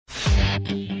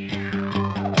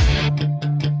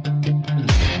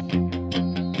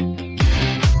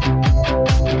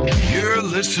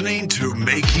listening to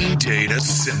Making Data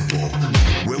Simple,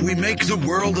 where we make the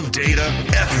world of data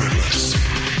effortless,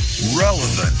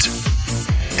 relevant,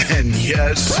 and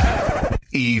yes,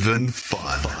 even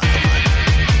fun.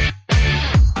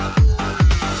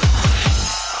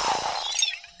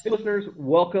 Hey listeners,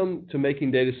 welcome to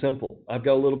Making Data Simple. I've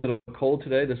got a little bit of a cold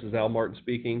today. This is Al Martin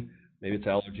speaking. Maybe it's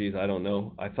allergies, I don't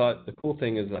know. I thought the cool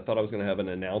thing is I thought I was going to have an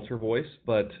announcer voice,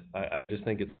 but I just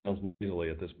think it sounds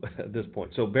easily at this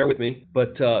point. So bear with me.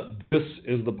 But this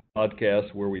is the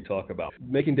podcast where we talk about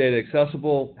making data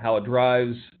accessible, how it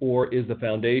drives or is the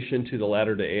foundation to the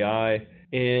ladder to AI,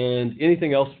 and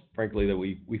anything else, frankly, that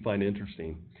we find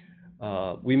interesting.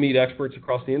 We meet experts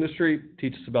across the industry,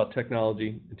 teach us about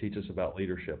technology, and teach us about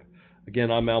leadership. Again,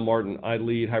 I'm Al Martin. I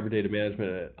lead hybrid data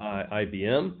management at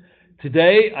IBM.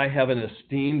 Today, I have an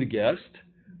esteemed guest,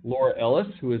 Laura Ellis,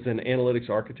 who is an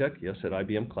analytics architect, yes, at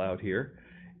IBM Cloud here.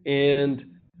 And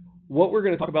what we're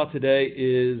going to talk about today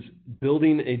is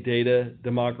building a data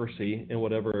democracy and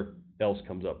whatever else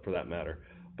comes up for that matter.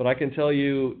 But I can tell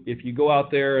you, if you go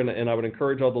out there, and I would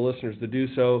encourage all the listeners to do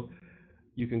so,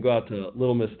 you can go out to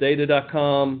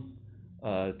littlemissdata.com,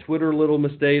 Twitter Little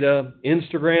Miss Data,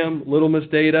 Instagram Little Miss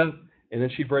Data, and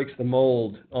then she breaks the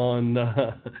mold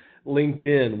on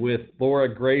LinkedIn with Laura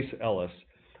Grace Ellis.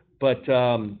 But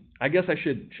I guess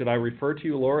should I refer to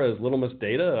you, Laura, as Little Miss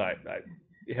Data?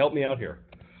 Help me out here.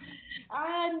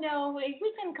 No, we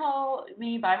can call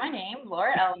me by my name,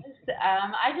 Laura Ellis.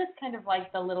 I just kind of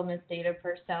like the Little Miss Data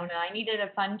persona. I needed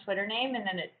a fun Twitter name, and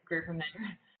then it grew from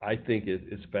there. I think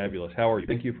it's fabulous. How are you?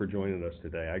 Thank you for joining us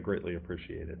today. I greatly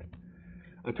appreciate it.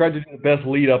 I tried to do the best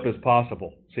lead up as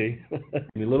possible. See,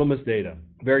 Little Miss Data.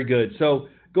 Very good. So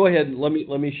go ahead and let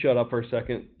me shut up for a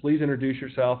second. Please introduce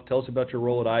yourself. Tell us about your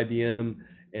role at IBM,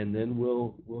 and then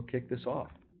we'll kick this off.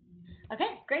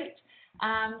 Okay, great.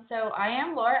 So I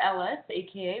am Laura Ellis,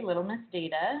 aka Little Miss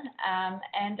Data,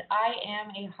 and I am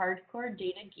a hardcore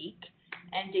data geek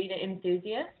and data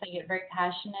enthusiast. I get very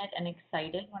passionate and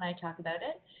excited when I talk about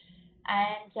it.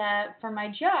 And for my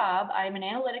job, I'm an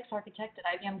analytics architect at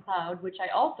IBM Cloud, which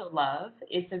I also love.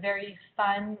 It's a very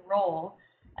fun role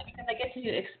because I get to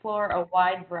explore a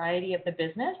wide variety of the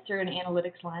business through an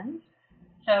analytics lens.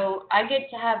 So I get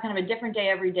to have kind of a different day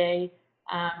every day,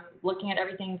 looking at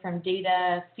everything from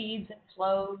data feeds and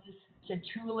flows to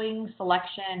tooling,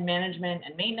 selection, management,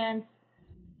 and maintenance,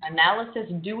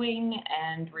 analysis, doing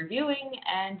and reviewing,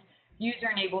 and user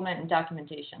enablement and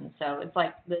documentation. So it's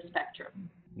like the spectrum.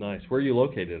 Nice. Where are you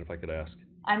located, if I could ask?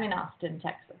 I'm in Austin,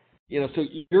 Texas. So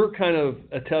you're kind of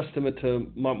a testament to,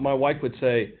 my wife would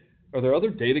say, are there other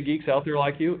data geeks out there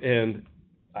like you? And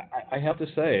I have to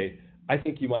say, I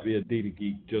think you might be a data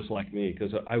geek just like me,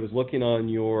 because I was looking on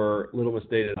your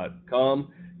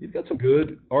littlemissdata.com. You've got some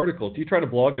good articles. Do you try to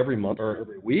blog every month or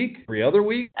every week, every other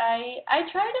week? I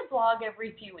try to blog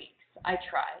every few weeks. I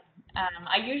try.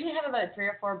 I usually have about 3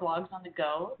 or 4 blogs on the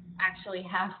go, actually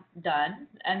half done,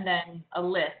 and then a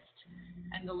list,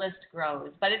 and the list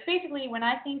grows. But it's basically when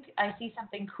I think I see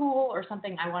something cool or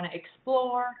something I want to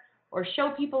explore or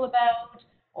show people about,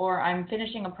 or I'm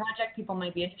finishing a project people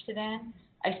might be interested in,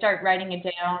 I start writing it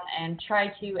down and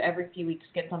try to, every few weeks,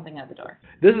 get something out the door.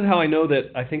 This is how I know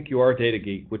that I think you are a data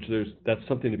geek, which that's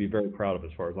something to be very proud of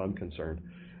as far as I'm concerned.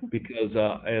 Because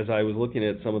as I was looking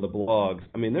at some of the blogs,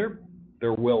 I mean, they're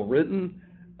well written,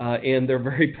 and they're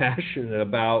very passionate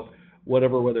about whether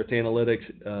it's analytics,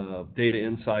 data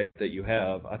insight that you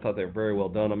have. I thought they were very well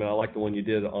done. I mean, I like the one you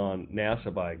did on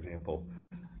NASA, by example.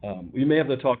 You may have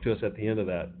to talk to us at the end of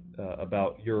that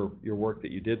about your work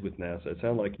that you did with NASA. It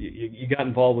sounded like you got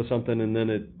involved with something, and then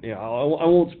I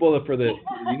won't spoil it for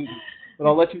but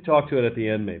I'll let you talk to it at the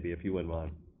end, maybe, if you wouldn't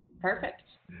mind. Perfect.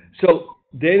 So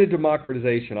data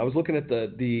democratization. I was looking at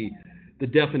the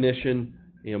definition.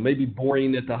 Maybe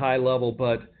boring at the high level,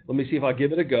 but let me see if I'll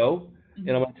give it a go.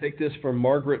 And I'm going to take this from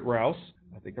Margaret Rouse.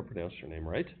 I think I pronounced her name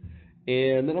right.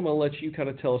 And then I'm going to let you kind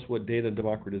of tell us what data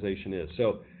democratization is.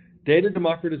 So data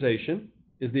democratization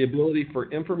is the ability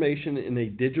for information in a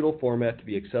digital format to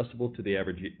be accessible to the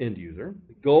average end user.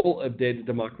 The goal of data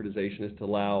democratization is to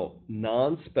allow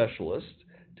non-specialists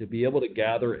to be able to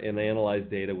gather and analyze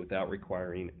data without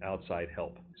requiring outside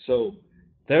help. So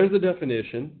there's the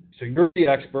definition. So you're the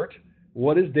expert.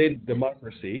 What is data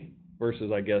democracy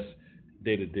versus, I guess,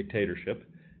 data dictatorship,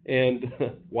 and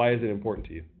why is it important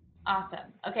to you?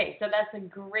 Awesome. Okay, so that's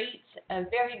a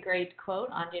very great quote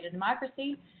on data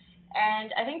democracy.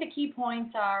 And I think the key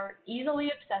points are easily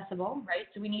accessible, right?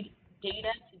 So we need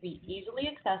data to be easily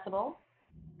accessible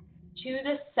to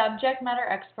the subject matter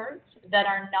experts that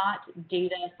are not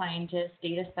data scientists,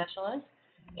 data specialists,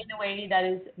 in a way that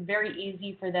is very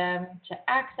easy for them to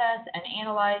access and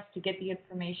analyze to get the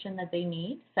information that they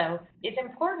need. So it's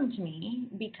important to me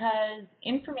because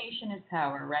information is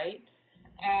power, right?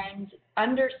 And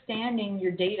understanding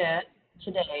your data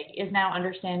today is now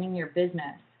understanding your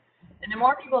business. And the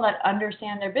more people that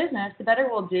understand their business, the better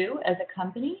we'll do as a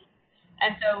company.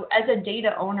 And so as a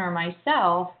data owner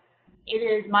myself, it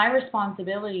is my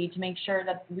responsibility to make sure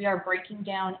that we are breaking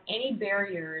down any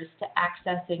barriers to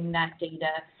accessing that data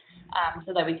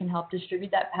so that we can help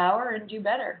distribute that power and do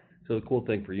better. So the cool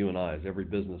thing for you and I is every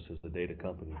business is a data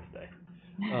company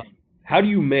today. How do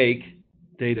you make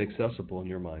data accessible in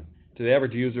your mind to the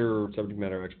average user or subject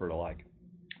matter expert alike?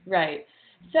 Right.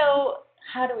 So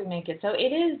how do we make it? So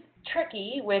it is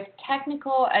tricky with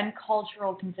technical and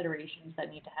cultural considerations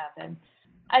that need to happen.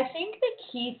 I think the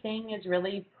key thing is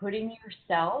really putting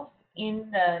yourself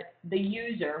in the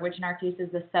user, which in our case is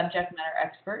the subject matter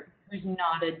expert, who's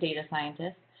not a data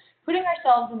scientist, putting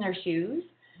ourselves in their shoes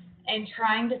and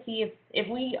trying to see if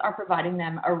we are providing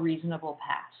them a reasonable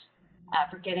path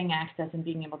for getting access and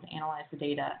being able to analyze the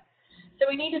data. So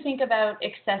we need to think about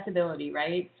accessibility,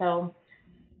 right? So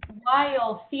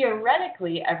while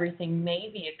theoretically everything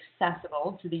may be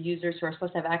accessible to the users who are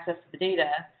supposed to have access to the data,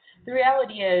 the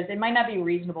reality is it might not be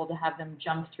reasonable to have them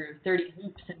jump through 30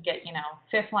 hoops and get,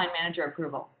 fifth line manager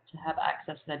approval to have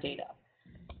access to that data.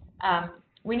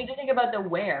 We need to think about the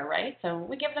where, right? So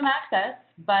we give them access,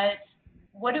 but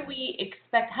what do we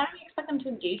expect? How do we expect them to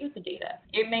engage with the data?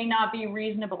 It may not be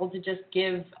reasonable to just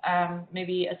give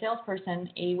maybe a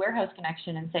salesperson a warehouse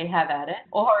connection and say, have at it.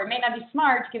 Or it may not be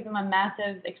smart to give them a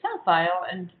massive Excel file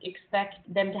and expect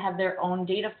them to have their own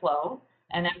data flow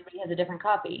and everybody has a different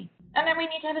copy. And then we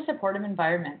need to have a supportive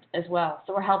environment as well.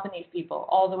 So we're helping these people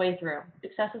all the way through,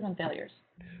 successes and failures.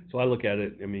 So I look at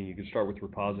it, you can start with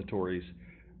repositories,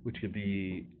 which could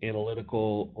be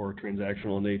analytical or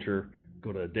transactional in nature.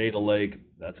 Go to a data lake,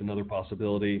 that's another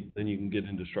possibility. Then you can get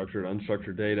into structured,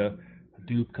 unstructured data.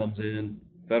 Hadoop comes in,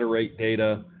 federate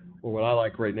data. Or what I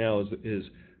like right now is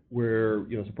where,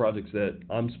 some projects that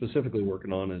I'm specifically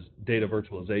working on is data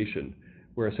virtualization,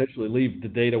 where essentially leave the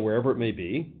data wherever it may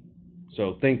be.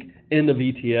 So think end of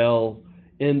ETL,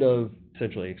 end of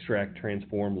essentially extract,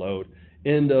 transform, load,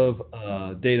 end of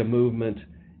data movement,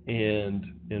 and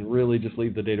really just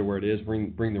leave the data where it is,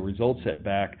 bring the result set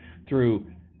back through.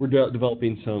 We're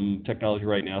developing some technology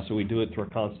right now, so we do it through a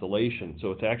constellation.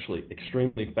 So it's actually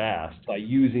extremely fast by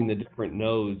using the different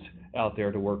nodes out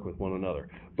there to work with one another.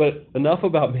 But enough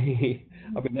about me.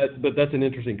 But that's an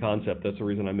interesting concept. That's the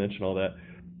reason I mentioned all that.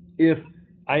 If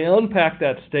I unpack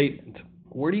that statement,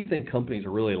 where do you think companies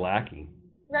are really lacking?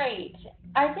 Right.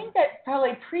 I think that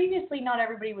probably previously not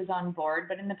everybody was on board,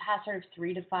 but in the past sort of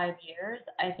 3 to 5 years,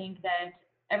 I think that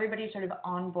everybody's sort of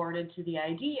onboarded to the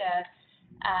idea,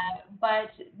 but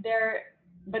they're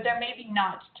maybe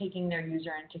not taking their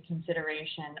user into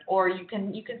consideration. Or you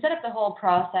can set up the whole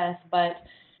process, but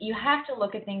you have to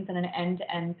look at things in an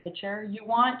end-to-end picture. You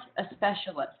want a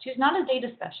specialist who's not a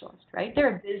data specialist, right?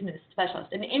 They're a business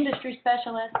specialist, an industry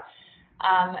specialist,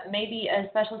 maybe a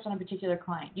specialist on a particular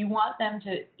client. You want them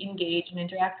to engage and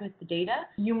interact with the data.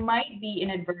 You might be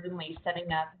inadvertently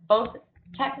setting up both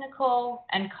technical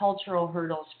and cultural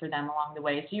hurdles for them along the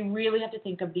way. So you really have to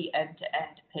think of the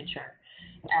end-to-end picture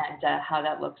and how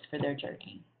that looks for their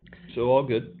journey. So all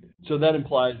good. So that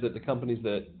implies that the companies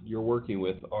that you're working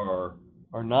with are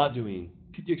not doing.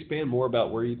 Could you expand more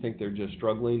about where you think they're just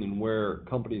struggling and where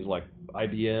companies like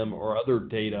IBM or other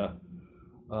data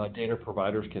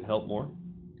providers can help more?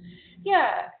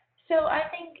 Yeah. So I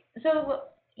think,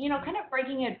 kind of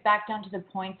breaking it back down to the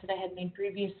points that I had made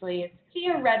previously,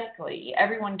 theoretically,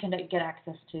 everyone can get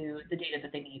access to the data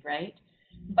that they need, right?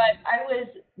 But I was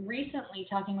recently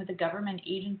talking with a government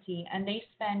agency, and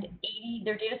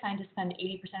their data scientists spend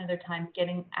 80% of their time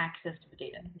getting access to the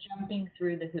data, jumping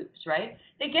through the hoops, right?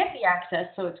 They get the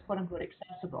access, so it's quote unquote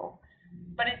accessible,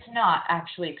 but it's not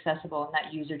actually accessible in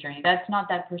that user journey. That's not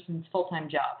that person's full-time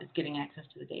job, is getting access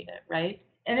to the data, right?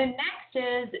 And then next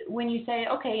is when you say,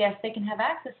 okay, yes, they can have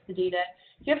access to the data,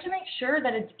 you have to make sure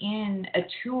that it's in a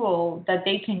tool that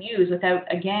they can use without,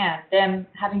 again, them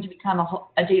having to become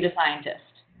a data scientist,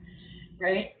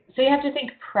 right? So you have to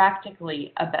think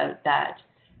practically about that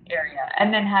area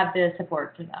and then have the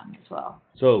support for them as well.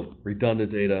 So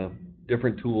redundant data,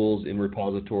 different tools in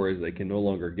repositories they can no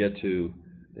longer get to.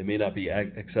 They may not be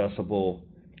accessible.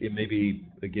 It may be,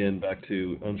 again, back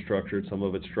to unstructured, some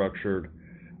of it's structured.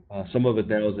 Some of it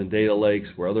now is in data lakes,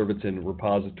 where other of it's in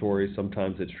repositories.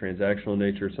 Sometimes it's transactional in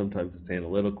nature, sometimes it's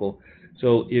analytical.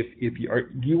 So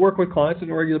do you work with clients on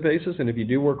a regular basis? And if you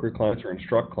do work with clients or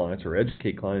instruct clients or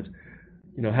educate clients,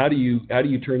 how do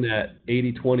you turn that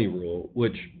 80-20 rule,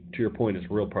 which to your point is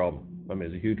a real problem. I mean,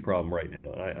 it's a huge problem right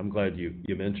now. I'm glad you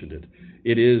mentioned it.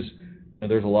 It is.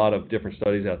 There's a lot of different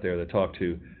studies out there that talk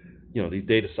to, these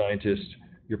data scientists.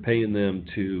 You're paying them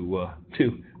to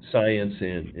science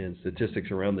and statistics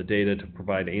around the data to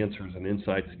provide answers and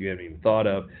insights that you haven't even thought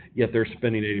of. Yet they're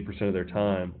spending 80% of their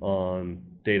time on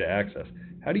data access.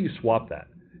 How do you swap that?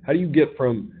 How do you get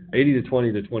from 80 to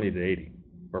 20 to 20 to 80,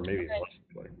 or maybe less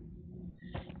than 20?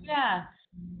 Yeah.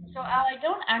 So Al, I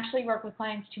don't actually work with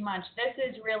clients too much. This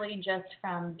is really just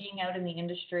from being out in the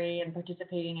industry and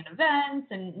participating in events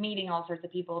and meeting all sorts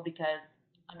of people, because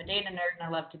I'm a data nerd and I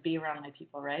love to be around my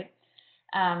people, right?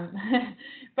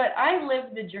 But I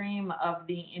live the dream of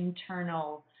the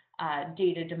internal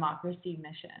data democracy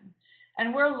mission.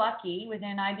 And we're lucky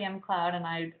within IBM Cloud, and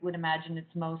I would imagine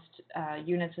it's most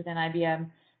units within IBM,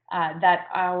 that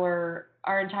our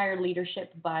entire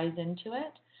leadership buys into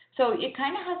it. So it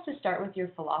kind of has to start with your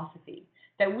philosophy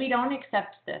that we don't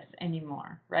accept this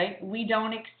anymore, right? We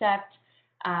don't accept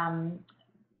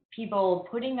people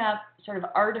putting up sort of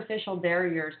artificial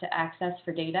barriers to access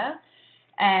for data.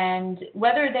 And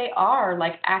whether they are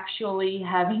like actually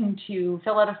having to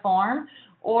fill out a form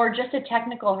or just a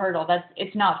technical hurdle,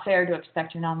 it's not fair to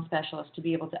expect your non-specialist to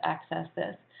be able to access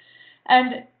this.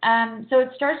 And so it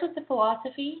starts with the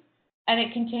philosophy, and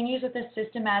it continues with a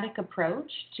systematic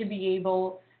approach to be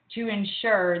able to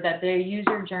ensure that the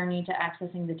user journey to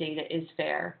accessing the data is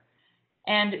fair.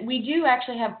 And we do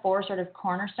actually have 4 sort of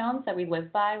cornerstones that we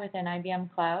live by within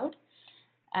IBM Cloud.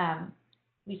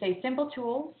 We say simple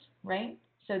tools, right?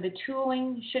 So the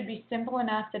tooling should be simple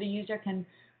enough that a user can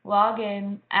log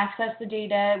in, access the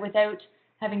data without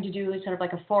having to do sort of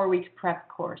like a 4-week prep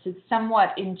course. It's somewhat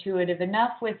intuitive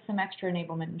enough with some extra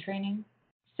enablement and training.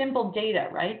 Simple data,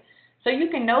 right? So you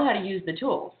can know how to use the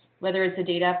tools, whether it's a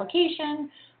data application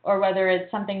or whether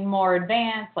it's something more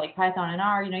advanced like Python and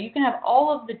R. You can have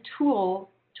all of the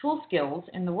tool skills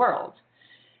in the world,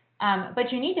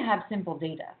 but you need to have simple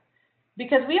data.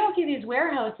 Because we all see these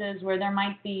warehouses where there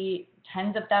might be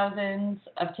tens of thousands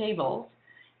of tables,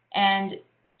 and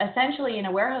essentially in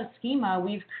a warehouse schema,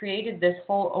 we've created this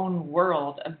whole own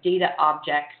world of data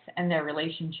objects and their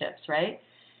relationships, right?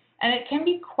 And it can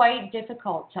be quite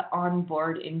difficult to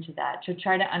onboard into that, to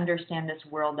try to understand this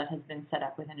world that has been set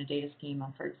up within a data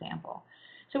schema, for example.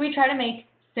 So we try to make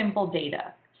simple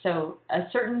data. So a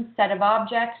certain set of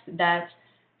objects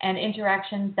and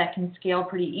interactions that can scale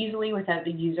pretty easily without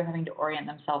the user having to orient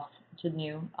themselves to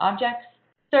new objects.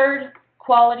 Third,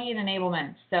 quality and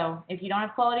enablement. So if you don't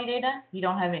have quality data, you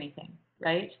don't have anything,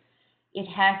 right? It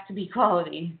has to be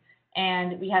quality,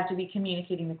 and we have to be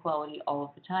communicating the quality all of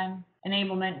the time.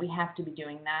 Enablement, we have to be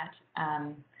doing that.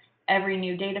 Every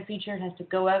new data feature has to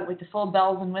go out with the full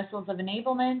bells and whistles of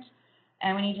enablement,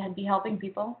 and we need to be helping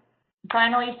people.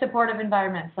 Finally, supportive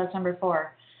environments. That's number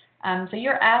 4. So you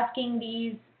are asking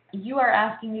these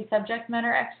subject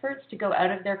matter experts to go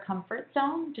out of their comfort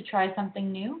zone to try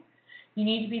something new. You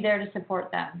need to be there to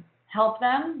support them, help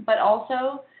them, but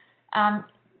also,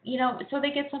 so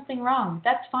they get something wrong.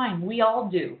 That's fine. We all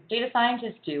do. Data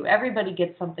scientists do. Everybody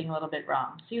gets something a little bit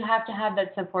wrong. So you have to have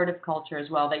that supportive culture as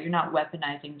well, that you're not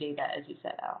weaponizing data, as you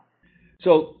said, Al.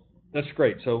 So that's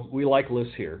great. So we like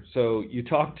lists here. So you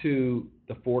talk to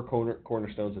the 4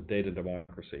 cornerstones of data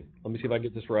democracy. Let me see if I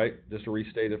get this right, just to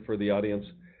restate it for the audience.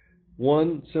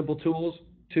 1, simple tools.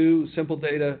 2, simple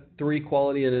data. 3,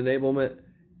 quality and enablement.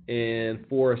 And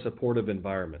 4, a supportive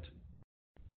environment.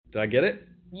 Did I get it?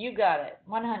 You got it.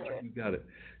 100. You got it.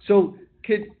 So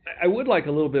I would like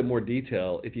a little bit more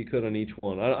detail, if you could, on each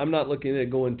one. I'm not looking at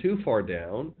going too far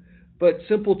down, but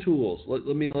simple tools.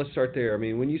 Let's start there. I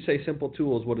mean, when you say simple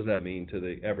tools, what does that mean to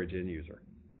the average end user?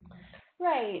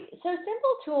 Right. So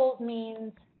simple tools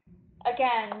means,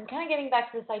 again, kind of getting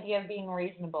back to this idea of being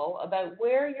reasonable about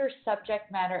where your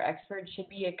subject matter expert should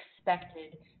be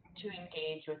expected to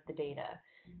engage with the data.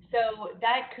 So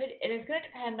it is going to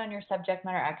depend on your subject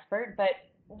matter expert, but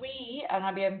we on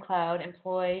IBM Cloud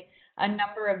employ a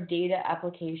number of data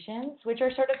applications, which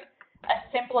are sort of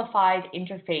a simplified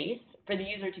interface for the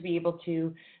user to be able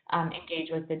to engage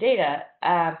with the data.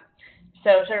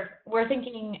 So sort of we're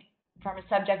thinking from a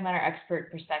subject matter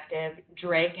expert perspective,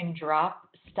 drag and drop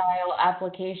style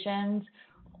applications,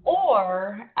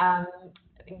 or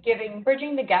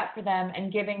bridging the gap for them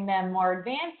and giving them more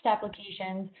advanced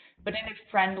applications, but in a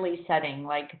friendly setting,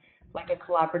 like a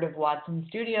collaborative Watson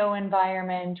Studio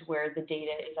environment where the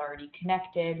data is already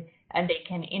connected and they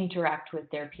can interact with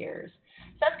their peers.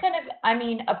 So that's kind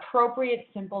of, appropriate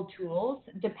simple tools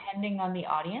depending on the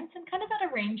audience and kind of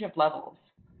at a range of levels.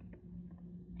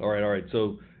 All right.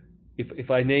 So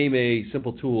if I name a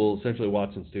simple tool, essentially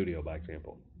Watson Studio, by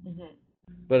example. Mm-hmm.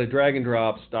 But a drag and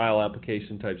drop style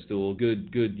application type tool,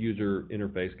 good user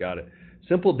interface, got it.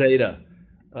 Simple data,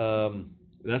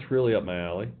 that's really up my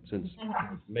alley since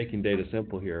making data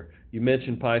simple here. You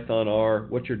mentioned Python, R.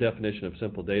 What's your definition of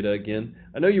simple data again?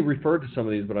 I know you referred to some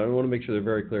of these, but I want to make sure they're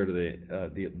very clear to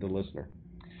the listener.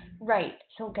 Right.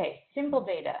 So, okay, simple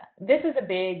data. This is a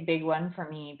big one for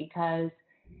me because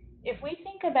if we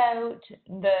think about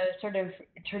the sort of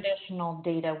traditional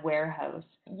data warehouse,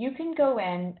 you can go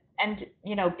in and,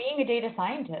 being a data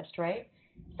scientist, right?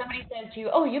 Somebody says to you,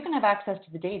 oh, you can have access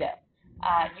to the data.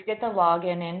 You get the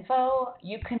login info,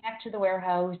 you connect to the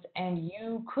warehouse, and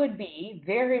you could be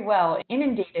very well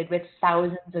inundated with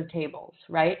thousands of tables,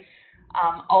 right?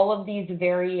 All of these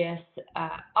various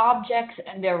objects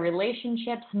and their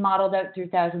relationships modeled out through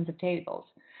thousands of tables.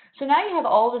 So now you have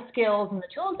all the skills and the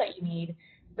tools that you need,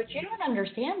 but you don't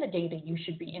understand the data you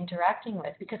should be interacting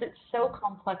with because it's so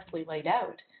complexly laid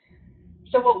out.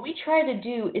 So what we try to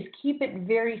do is keep it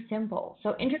very simple.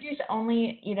 So introduce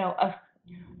only,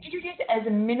 introduce as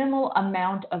minimal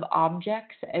amount of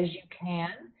objects as you can.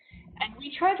 And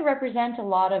we try to represent a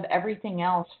lot of everything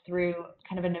else through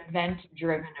kind of an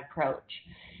event-driven approach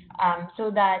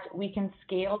so that we can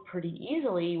scale pretty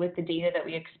easily with the data that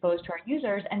we expose to our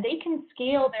users, and they can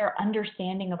scale their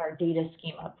understanding of our data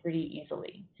schema pretty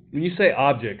easily. When you say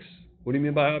objects, what do you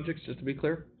mean by objects, just to be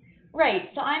clear? Right.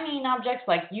 So I mean objects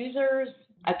like users,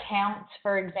 accounts,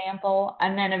 for example,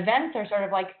 and then events are sort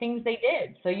of like things they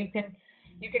did. So you can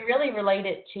really relate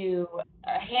it to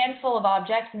a handful of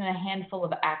objects and a handful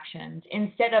of actions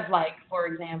instead of like, for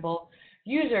example,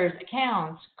 users,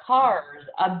 accounts, cars,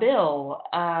 a bill,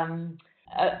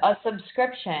 a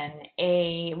subscription,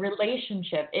 a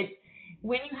relationship.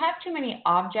 When you have too many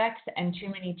objects and too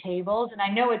many tables, and I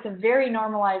know it's a very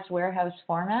normalized warehouse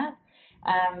format,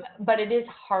 but it is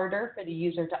harder for the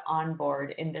user to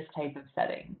onboard in this type of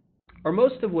setting. Are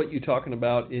most of what you're talking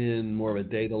about in more of a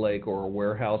data lake or a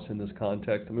warehouse in this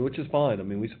context? I mean, which is fine. I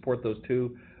mean, we support those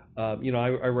too. I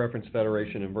referenced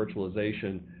federation and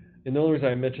virtualization. And the only reason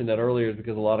I mentioned that earlier is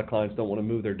because a lot of clients don't want to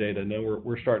move their data. Now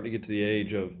we're starting to get to the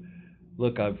age of,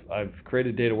 look, I've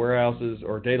created data warehouses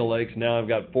or data lakes. Now I've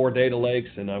got 4 data lakes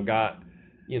and I've got,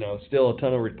 still a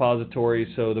ton of repositories.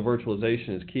 So the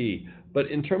virtualization is key. But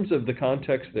in terms of the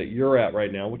context that you're at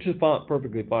right now, which is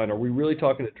perfectly fine, are we really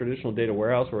talking a traditional data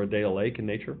warehouse or a data lake in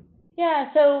nature?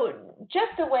 Yeah, so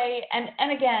just the way,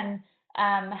 and again,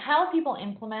 how people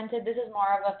implement it, this is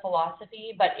more of a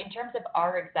philosophy, but in terms of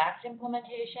our exact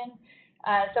implementation,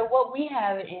 so what we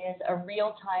have is a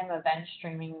real-time event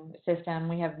streaming system.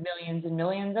 We have millions and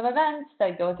millions of events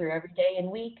that go through every day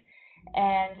and week,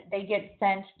 and they get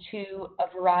sent to a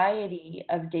variety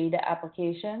of data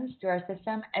applications through our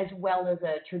system, as well as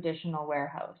a traditional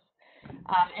warehouse.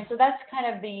 And so that's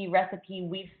kind of the recipe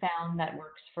we've found that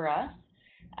works for us.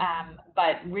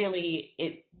 But really,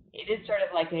 it is sort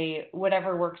of like a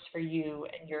whatever works for you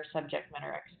and your subject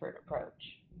matter expert approach.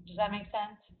 Does that make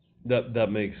sense? That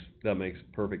makes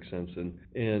perfect sense.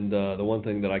 And the one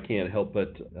thing that I can't help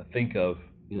but think of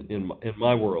in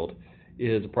my world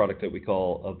is a product that we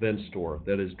call Event Store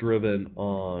that is driven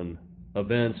on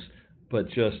events, but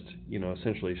just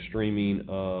essentially streaming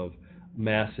of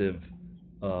massive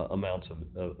amounts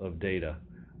of data.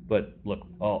 But look,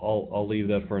 I'll leave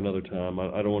that for another time.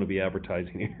 I don't want to be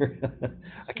advertising here.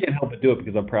 I can't help but do it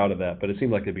because I'm proud of that. But it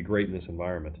seemed like it'd be great in this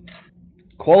environment.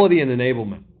 Quality and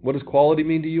enablement. What does quality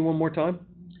mean to you one more time?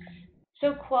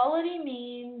 So quality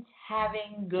means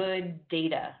having good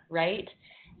data, right?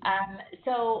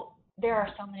 So there are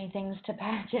so many things to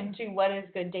patch into what is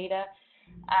good data.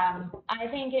 I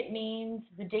think it means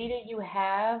the data you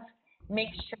have, make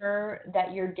sure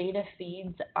that your data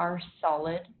feeds are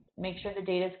solid. Make sure the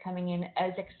data is coming in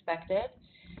as expected.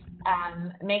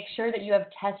 Make sure that you have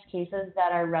test cases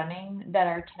that are running, that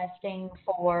are testing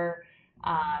for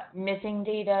missing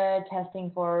data,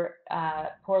 testing for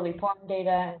poorly formed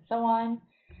data, and so on.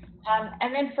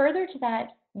 And then further to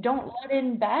that, don't let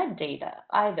in bad data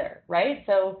either, right?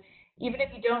 So even if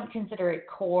you don't consider it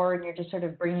core and you're just sort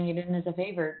of bringing it in as a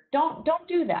favor, don't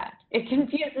do that. It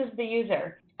confuses the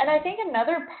user. And I think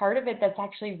another part of it that's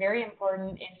actually very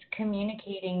important is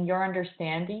communicating your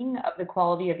understanding of the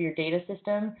quality of your data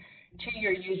system to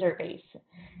your user base.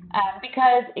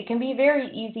 Because it can be very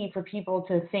easy for people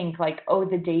to think like, oh,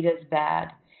 the data's bad.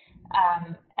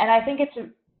 And I think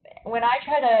when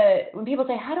people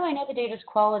say, how do I know the data's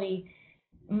quality?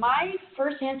 My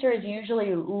first answer is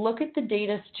usually look at the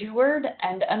data steward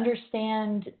and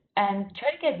understand and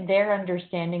try to get their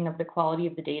understanding of the quality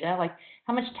of the data. Like,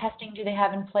 how much testing do they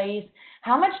have in place?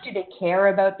 How much do they care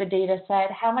about the data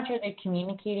set? How much are they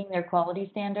communicating their quality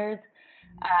standards?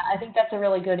 I think that's a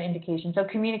really good indication. So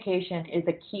communication is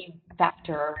a key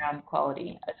factor around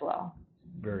quality as well.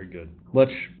 Very good. Much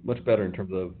better in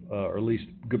terms of, or at least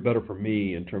better for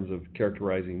me in terms of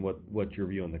characterizing what your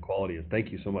view on the quality is.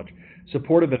 Thank you so much.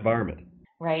 Supportive environment.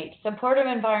 Right, supportive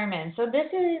environment. So this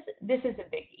is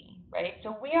a biggie, right?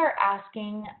 So we are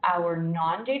asking our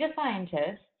non-data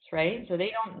scientists, right? So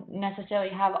they don't necessarily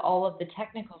have all of the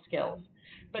technical skills,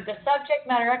 but the subject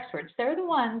matter experts, they're the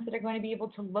ones that are going to be able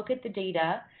to look at the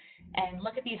data and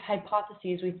look at these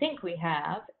hypotheses we think we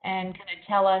have and kind of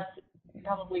tell us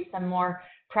probably some more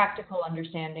practical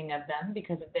understanding of them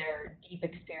because of their deep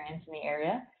experience in the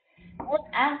area. We're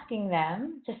asking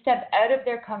them to step out of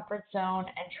their comfort zone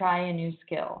and try a new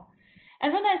skill.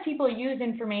 And sometimes people use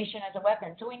information as a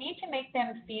weapon, so we need to make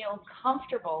them feel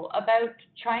comfortable about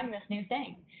trying this new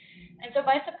thing. And so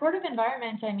by supportive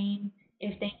environment, I mean,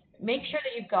 if they make sure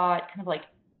that you've got kind of like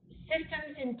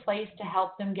systems in place to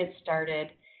help them get started.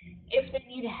 If they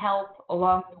need help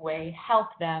along the way, help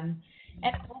them.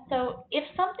 And also, if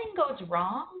something goes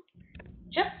wrong,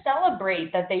 just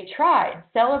celebrate that they tried.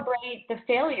 Celebrate the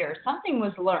failure. Something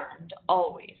was learned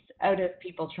always out of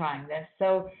people trying this.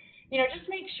 So, just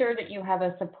make sure that you have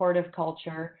a supportive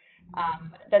culture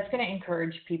that's going to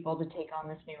encourage people to take on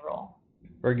this new role.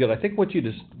 Very good. I think what you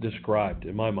just described,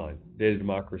 in my mind, data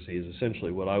democracy is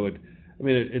essentially what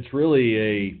it's really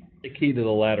a key to the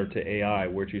ladder to AI,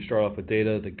 where you start off with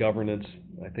data, the governance.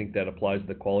 I think that applies to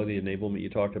the quality enablement you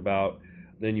talked about.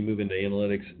 Then you move into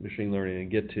analytics, machine learning,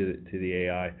 and get to the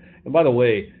AI. And by the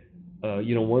way,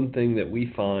 one thing that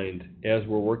we find as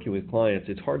we're working with clients,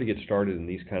 it's hard to get started in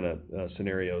these kind of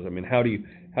scenarios. I mean,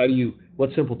 what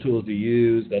simple tools do you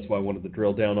use? That's why I wanted to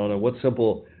drill down on it.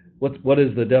 What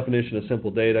is the definition of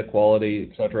simple data, quality,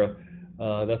 et cetera?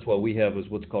 That's what we have is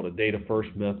what's called a data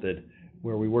first method,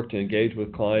 where we work to engage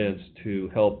with clients to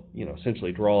help,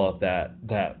 essentially draw up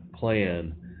that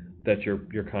plan that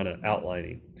you're kind of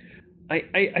outlining.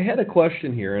 I had a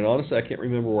question here, and honestly, I can't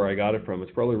remember where I got it from.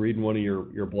 It's probably reading one of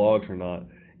your blogs or not,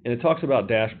 and it talks about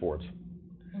dashboards.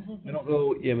 Mm-hmm. I don't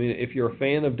know. I mean, if you're a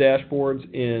fan of dashboards,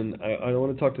 and I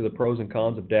want to talk to the pros and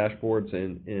cons of dashboards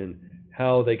and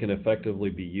how they can effectively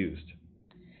be used.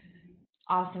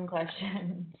 Awesome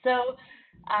question. So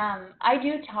I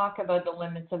do talk about the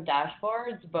limits of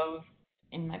dashboards, both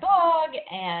in my blog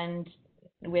and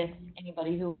with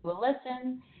anybody who will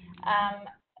listen.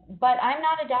 But I'm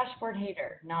not a dashboard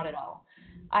hater, not at all.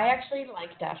 I actually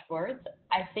like dashboards.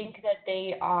 I think that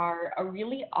they are a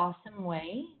really awesome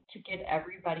way to get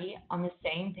everybody on the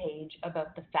same page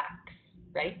about the facts,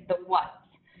 right? The what.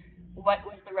 What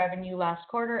was the revenue last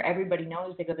quarter? Everybody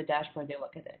knows. They go to the dashboard, they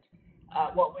look at it.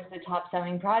 What was the top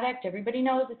selling product? Everybody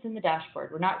knows it's in the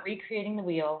dashboard. We're not recreating the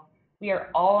wheel. We are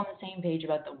all on the same page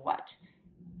about the what.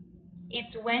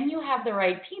 It's when you have the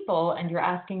right people and you're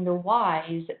asking the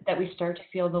whys that we start to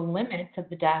feel the limits of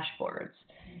the dashboards.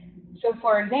 So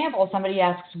for example, somebody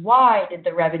asks, why did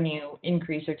the revenue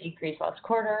increase or decrease last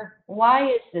quarter? Why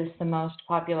is this the most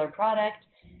popular product?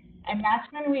 And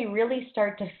that's when we really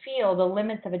start to feel the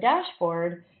limits of a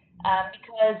dashboard,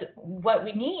 because what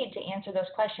we need to answer those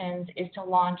questions is to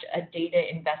launch a data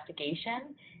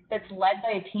investigation that's led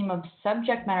by a team of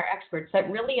subject matter experts that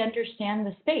really understand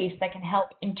the space, that can help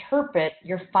interpret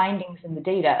your findings in the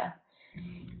data.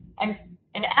 And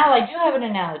Al, I do have an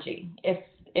analogy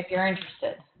if you're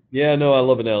interested. Yeah, no, I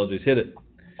love analogies. Hit it.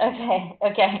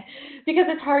 Okay. Because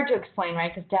it's hard to explain,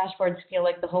 right? Because dashboards feel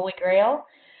like the holy grail.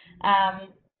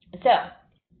 So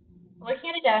looking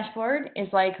at a dashboard is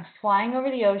like flying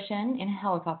over the ocean in a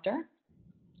helicopter,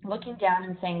 looking down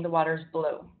and saying the water's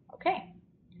blue. Okay,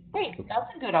 great.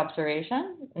 That's a good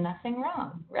observation. Nothing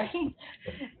wrong, right?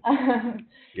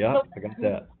 Yeah, I got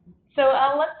that. So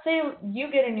let's say you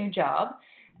get a new job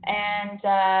and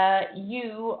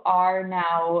you are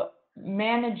now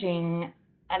managing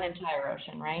an entire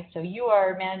ocean, right? So you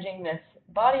are managing this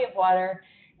body of water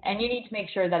and you need to make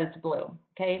sure that it's blue,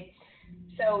 okay?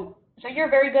 So you're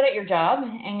very good at your job,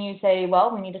 and you say,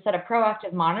 well, we need to set up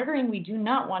proactive monitoring. We do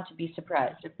not want to be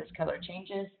surprised if this color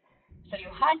changes. So you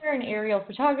hire an aerial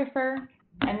photographer,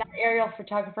 and that aerial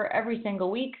photographer every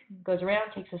single week goes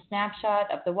around, takes a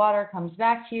snapshot of the water, comes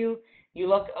back to you. You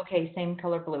look, okay, same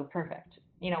color blue, perfect.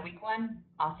 Week 1,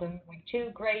 awesome. Week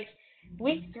 2, great.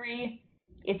 Week 3,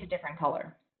 it's a different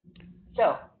color.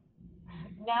 So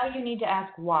now you need to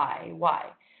ask why.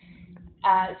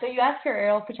 So you ask your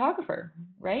aerial photographer,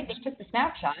 right? They took the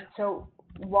snapshot, so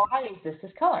why is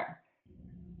this color?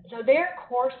 So their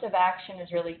course of action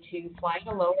is really to fly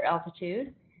at a lower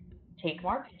altitude, take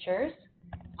more pictures,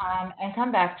 and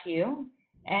come back to you.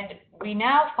 And we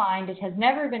now find it has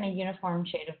never been a uniform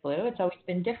shade of blue. It's always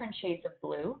been different shades of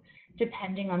blue,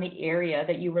 depending on the area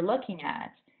that you were looking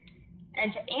at.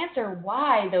 And to answer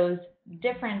why those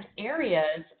different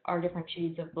areas are different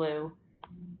shades of blue,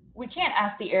 we can't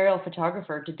ask the aerial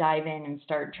photographer to dive in and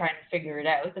start trying to figure it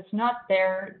out.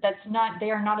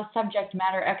 They are not a subject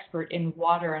matter expert in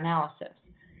water analysis.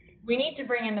 We need to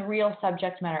bring in the real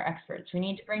subject matter experts. We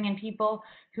need to bring in people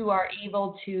who are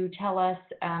able to tell us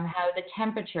how the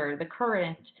temperature, the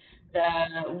current,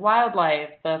 the wildlife,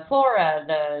 the flora,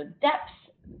 the depths,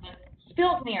 the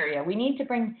spills in the area. We need to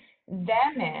bring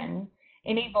them in,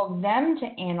 enable them to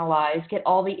analyze, get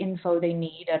all the info they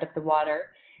need out of the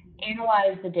water,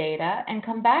 analyze the data, and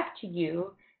come back to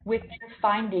you with their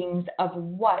findings of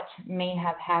what may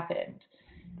have happened.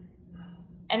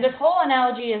 And this whole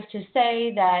analogy is to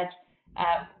say that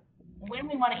when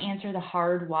we want to answer the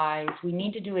hard whys, we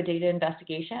need to do a data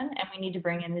investigation, and we need to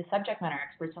bring in the subject matter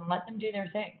experts and let them do their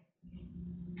thing.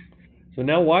 So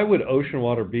now, why would ocean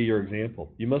water be your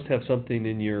example? You must have something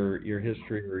in your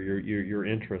history or your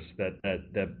interests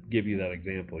that give you that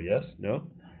example. Yes? No?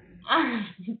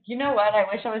 You know what? I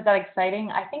wish I was that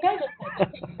exciting. I think I just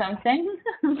picked something,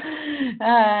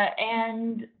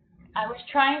 and I was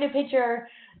trying to picture,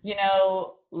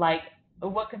 like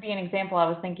what could be an example. I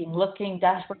was thinking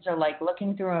dashboards are like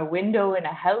looking through a window in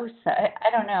a house. I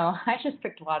don't know. I just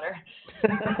picked water.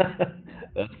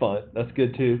 That's fine. That's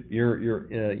good too.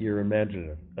 You're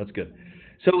imaginative. That's good.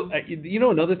 So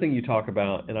another thing you talk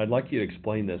about, and I'd like you to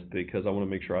explain this because I want to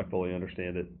make sure I fully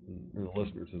understand it, and the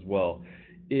listeners as well,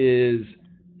 is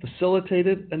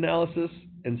facilitated analysis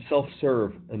and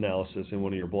self-serve analysis in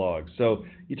one of your blogs. So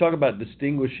you talk about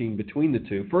distinguishing between the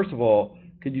two. First of all,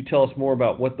 could you tell us more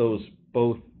about what those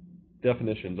both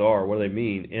definitions are, what do they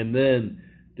mean, and then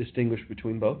distinguish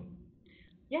between both?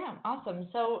 Yeah, awesome.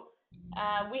 So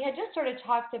we had just sort of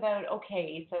talked about,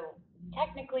 okay, so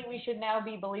technically we should now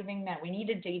be believing that we need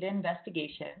a data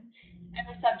investigation and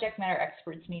the subject matter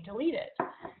experts need to lead it.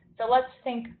 So let's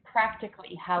think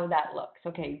practically how that looks.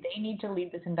 Okay, they need to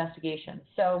lead this investigation.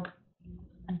 So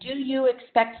do you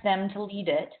expect them to lead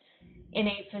it in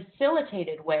a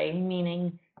facilitated way,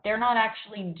 meaning they're not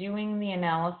actually doing the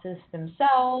analysis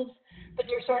themselves, but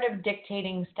they're sort of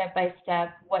dictating step by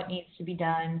step what needs to be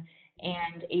done,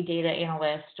 and a data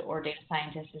analyst or data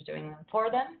scientist is doing them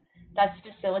for them? That's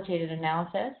facilitated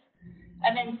analysis.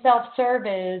 And then self-serve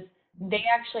is they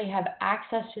actually have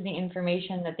access to the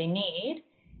information that they need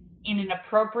in an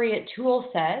appropriate tool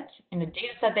set, in a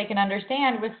data set they can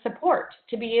understand, with support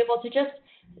to be able to just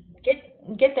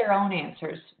get their own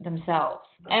answers themselves.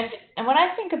 And when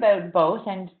I think about both,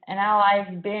 and Al,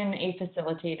 I've been a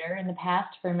facilitator in the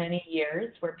past for many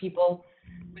years where people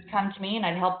would come to me and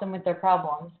I'd help them with their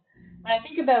problems. When I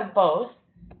think about both,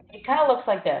 it kind of looks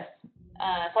like this.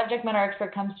 Subject matter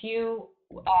expert comes to you,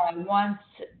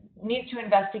 needs to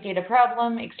investigate a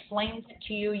problem, explains it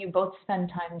to you. You both spend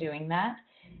time doing that.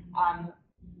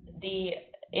 The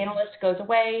analyst goes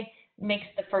away, makes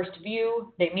the first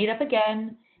view, they meet up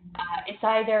again. It's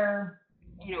either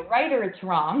right or it's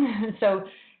wrong. So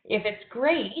if it's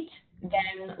great,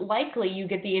 then likely you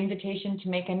get the invitation to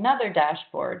make another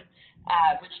dashboard,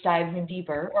 which dives in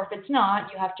deeper. Or if it's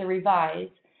not, you have to revise,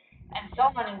 and so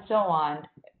on and so on,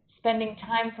 spending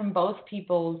time from both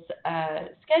people's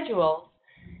schedules.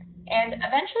 And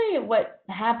eventually what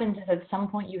happens is at some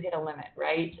point you hit a limit,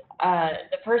 right?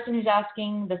 The person who's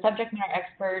asking, the subject matter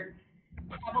expert,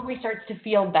 probably starts to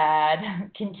feel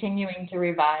bad continuing to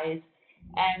revise,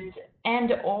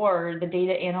 and or the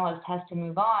data analyst has to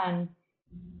move on.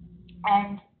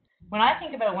 And when I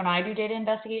think about when I do data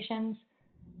investigations,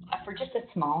 for just a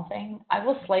small thing, I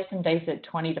will slice and dice it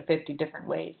 20 to 50 different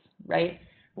ways, right?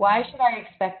 Why should I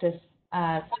expect this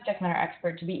subject matter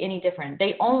expert to be any different?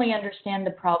 They only understand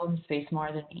the problem space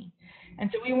more than me.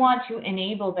 And so we want to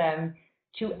enable them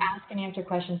to ask and answer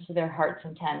questions to their heart's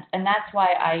intent. And that's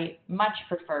why I much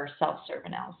prefer self-serve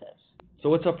analysis. So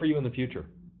what's up for you in the future?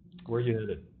 Where are you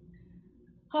headed?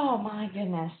 Oh, my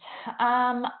goodness.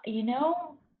 I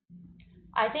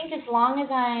think as long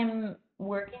as I'm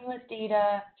working with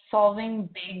data, solving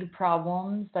big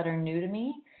problems that are new to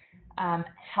me,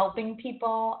 helping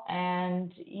people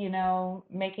and,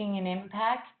 making an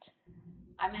impact,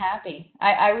 I'm happy.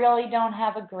 I really don't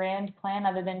have a grand plan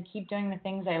other than keep doing the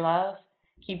things I love,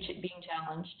 keep being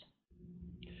challenged.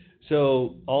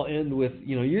 So I'll end with,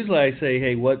 usually I say,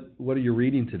 hey, what are you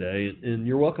reading today? And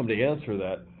you're welcome to answer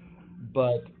that.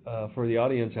 But for the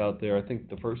audience out there, I think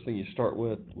the first thing you start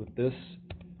with this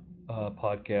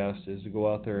podcast is to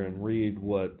go out there and read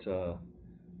what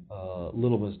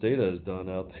Little Miss Data has done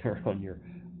out there on your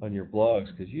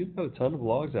blogs, because you've got a ton of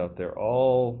blogs out there,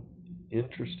 all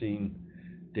interesting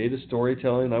data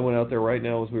storytelling. I went out there right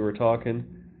now as we were talking.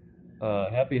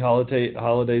 Happy holidays,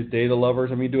 data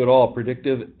lovers. I mean, you do it all.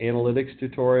 Predictive analytics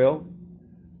tutorial.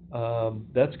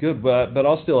 That's good, but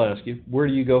I'll still ask you, where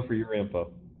do you go for your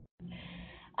info?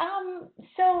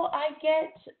 So I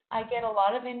get a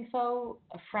lot of info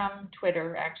from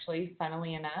Twitter, actually,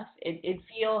 funnily enough. It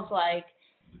feels like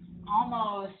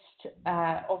almost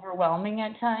overwhelming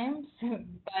at times,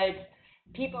 but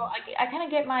people, I kind of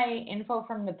get my info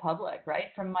from the public, right,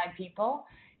 from my people,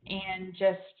 and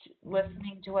just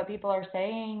listening to what people are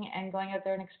saying and going out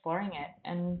there and exploring it.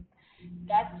 And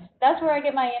that's where I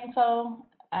get my info.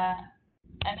 And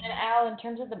then, Al, in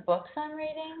terms of the books I'm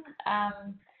reading,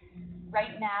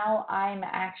 right now I'm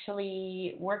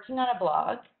actually working on a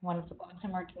blog, one of the blogs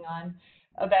I'm working on,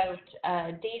 about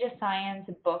data science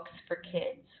books for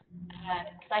kids.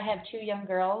 Because I have 2 young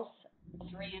girls,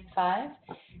 3 and 5,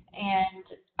 and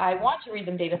I want to read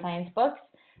them data science books,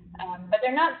 but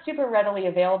they're not super readily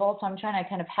available, so I'm trying to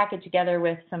kind of hack it together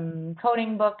with some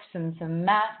coding books and some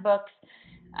math books.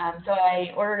 So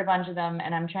I ordered a bunch of them,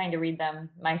 and I'm trying to read them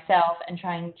myself and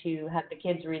trying to have the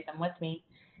kids read them with me.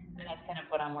 And that's kind of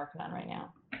what I'm working on right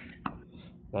now.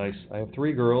 Nice. I have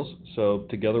 3 girls, so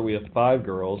together we have 5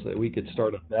 girls that we could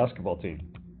start a basketball team.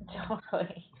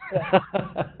 Totally. Yeah.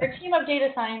 We're a team of data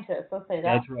scientists, let's say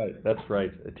that. That's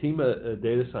right. A team of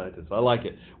data scientists. I like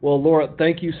it. Well, Laura,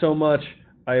 thank you so much.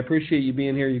 I appreciate you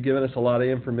being here. You've given us a lot of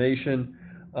information.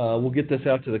 We'll get this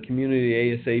out to the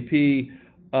community ASAP.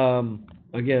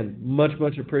 Again,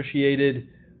 much appreciated.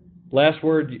 Last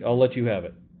word, I'll let you have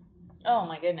it. Oh,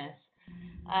 my goodness.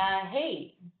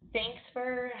 Hey, thanks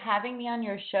for having me on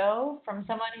your show. From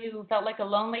someone who felt like a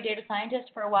lonely data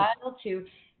scientist for a while to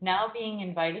now being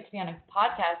invited to be on a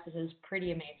podcast, this is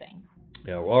pretty amazing.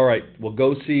 Yeah, well, all right. Well,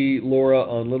 go see Laura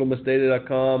on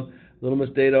littlemissdata.com, Little Miss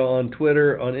Data on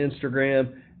Twitter, on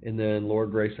Instagram, and then Laura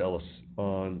Grace Ellis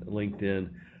on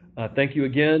LinkedIn. Thank you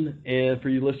again. And for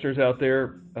you listeners out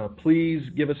there, please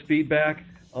give us feedback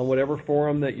on whatever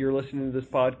forum that you're listening to this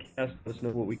podcast. Let us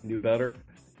know what we can do better,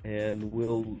 and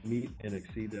we'll meet and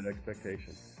exceed that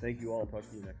expectation. Thank you all. Talk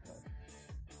to you next time.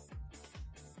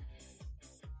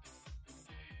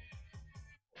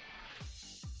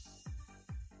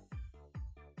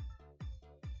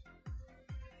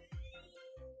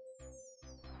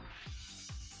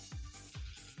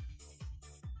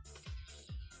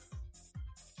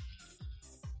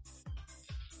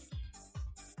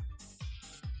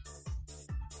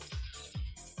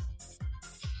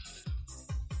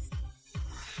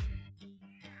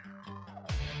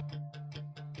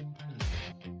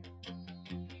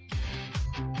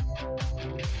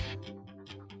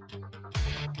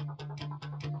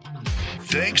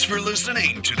 Thanks for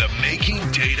listening to the Making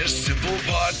Data Simple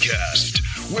podcast,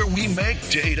 where we make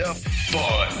data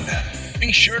fun.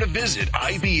 Be sure to visit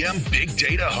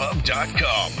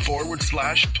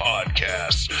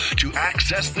IBMBigDataHub.com/podcast to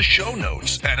access the show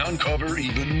notes and uncover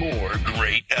even more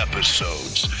great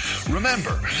episodes.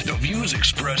 Remember, the views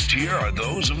expressed here are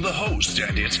those of the host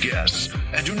and its guests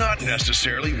and do not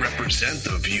necessarily represent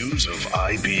the views of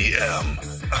IBM.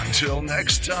 Until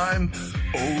next time,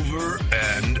 over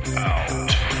and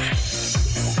out.